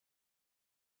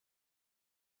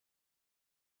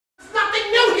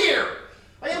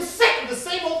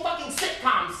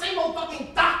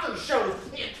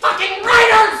fucking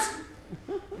writers!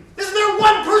 Isn't there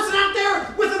one person out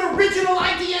there with an original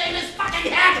idea in his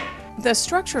fucking head? The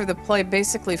structure of the play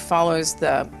basically follows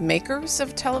the makers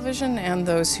of television and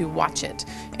those who watch it.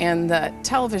 And the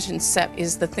television set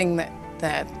is the thing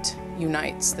that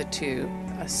unites the two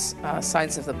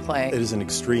sides of the play. It is an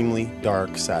extremely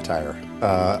dark satire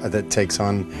that takes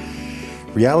on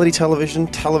reality television,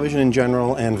 television in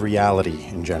general, and reality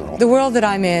in general. The world that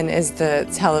I'm in is the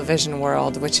television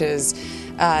world, which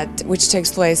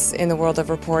takes place in the world of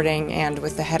reporting and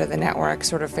with the head of the network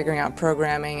sort of figuring out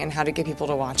programming and how to get people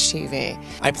to watch TV.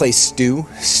 I play Stu.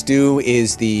 Stu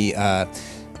is the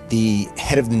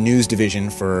head of the news division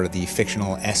for the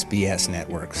fictional SBS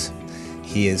networks.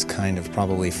 He is kind of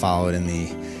probably followed in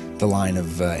the line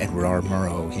of Edward R.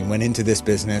 Murrow. He went into this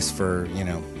business for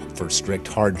strict,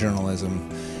 hard journalism,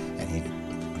 and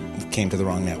he came to the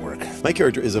wrong network. My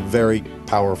character is a very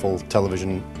powerful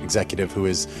television executive who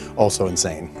is also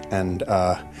insane and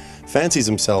fancies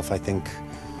himself, I think,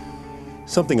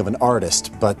 something of an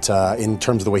artist, but in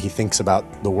terms of the way he thinks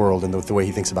about the world and the way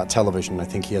he thinks about television, I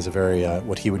think he has a very,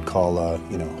 what he would call,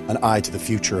 an eye to the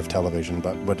future of television,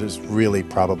 but what is really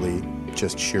probably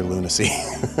just sheer lunacy.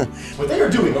 What they are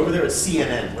doing over there at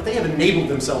CNN, what they have enabled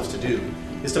themselves to do,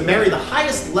 is to marry the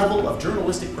highest level of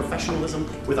journalistic professionalism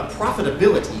with a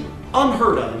profitability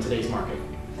unheard of in today's market.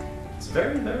 It's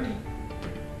very, very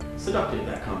seductive,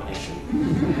 that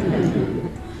combination.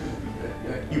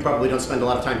 You probably don't spend a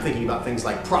lot of time thinking about things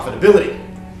like profitability.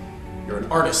 You're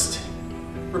an artist.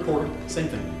 Reporter, same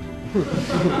thing.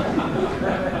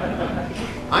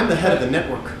 I'm the head of the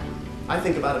network. I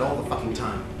think about it all the fucking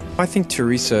time. I think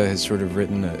Theresa has sort of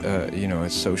written a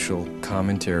social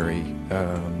commentary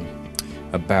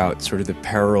about sort of the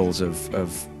perils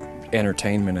of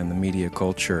entertainment and the media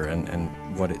culture and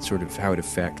what it how it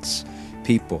affects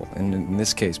people. And in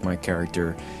this case, my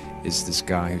character is this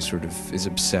guy who sort of is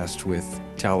obsessed with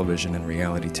television and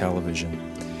reality television.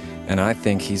 And I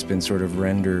think he's been sort of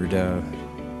rendered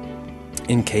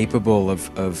incapable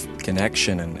of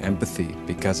connection and empathy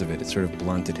because of it. It sort of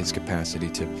blunted his capacity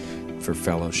for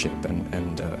fellowship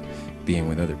and being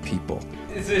with other people.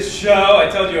 It's this show, I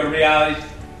told you, a reality.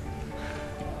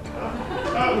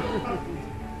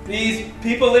 These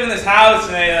people live in this house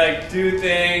and they do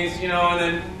things, and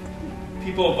then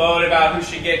people vote about who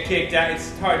should get kicked out.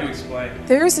 It's hard to explain.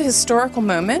 There's a historical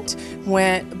moment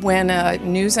when a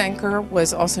news anchor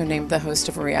was also named the host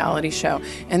of a reality show,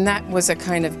 and that was a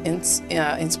kind of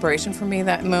inspiration for me.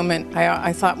 That moment,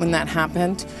 I thought when that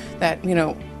happened, that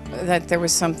that there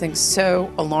was something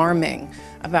so alarming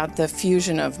about the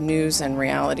fusion of news and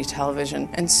reality television.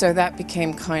 And so that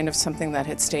became kind of something that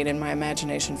had stayed in my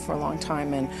imagination for a long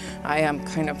time, and I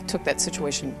kind of took that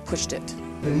situation, pushed it.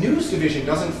 The news division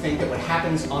doesn't think that what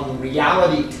happens on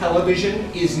reality television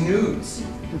is news.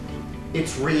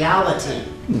 It's reality.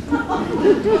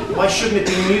 Why shouldn't it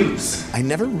be news? I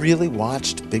never really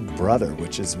watched Big Brother,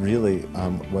 which is really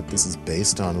what this is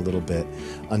based on a little bit,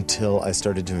 until I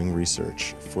started doing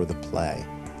research for the play.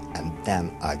 And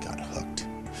then I got hooked.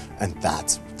 And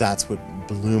that's what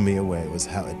blew me away, was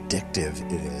how addictive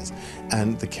it is.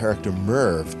 And the character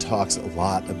Merv talks a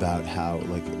lot about how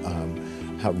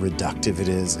reductive it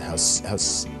is, how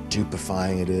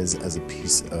stupefying it is as a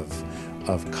piece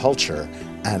of culture,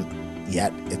 and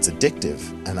yet it's addictive.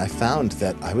 And I found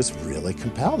that I was really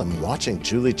compelled. I'm watching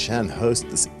Julie Chen host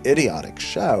this idiotic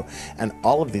show, and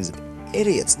all of these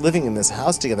idiots living in this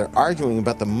house together arguing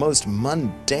about the most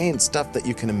mundane stuff that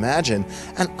you can imagine,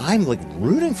 and I'm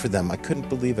rooting for them. I couldn't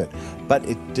believe it. But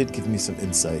it did give me some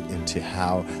insight into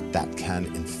how that can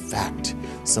infect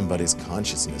somebody's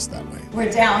consciousness that way.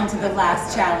 We're down to the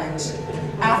last challenge.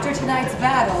 After tonight's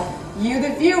battle, you,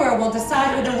 the viewer, will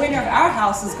decide who the winner of our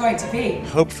house is going to be.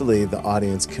 Hopefully the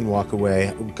audience can walk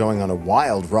away going on a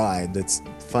wild ride that's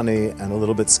funny and a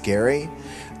little bit scary,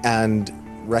 and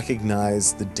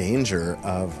recognize the danger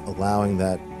of allowing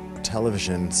that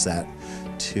television set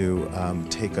to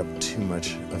take up too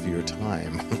much of your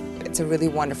time. It's a really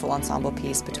wonderful ensemble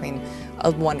piece between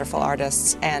wonderful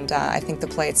artists, and I think the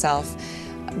play itself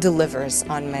delivers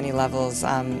on many levels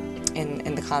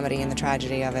in the comedy and the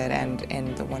tragedy of it, and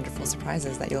in the wonderful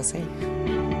surprises that you'll see.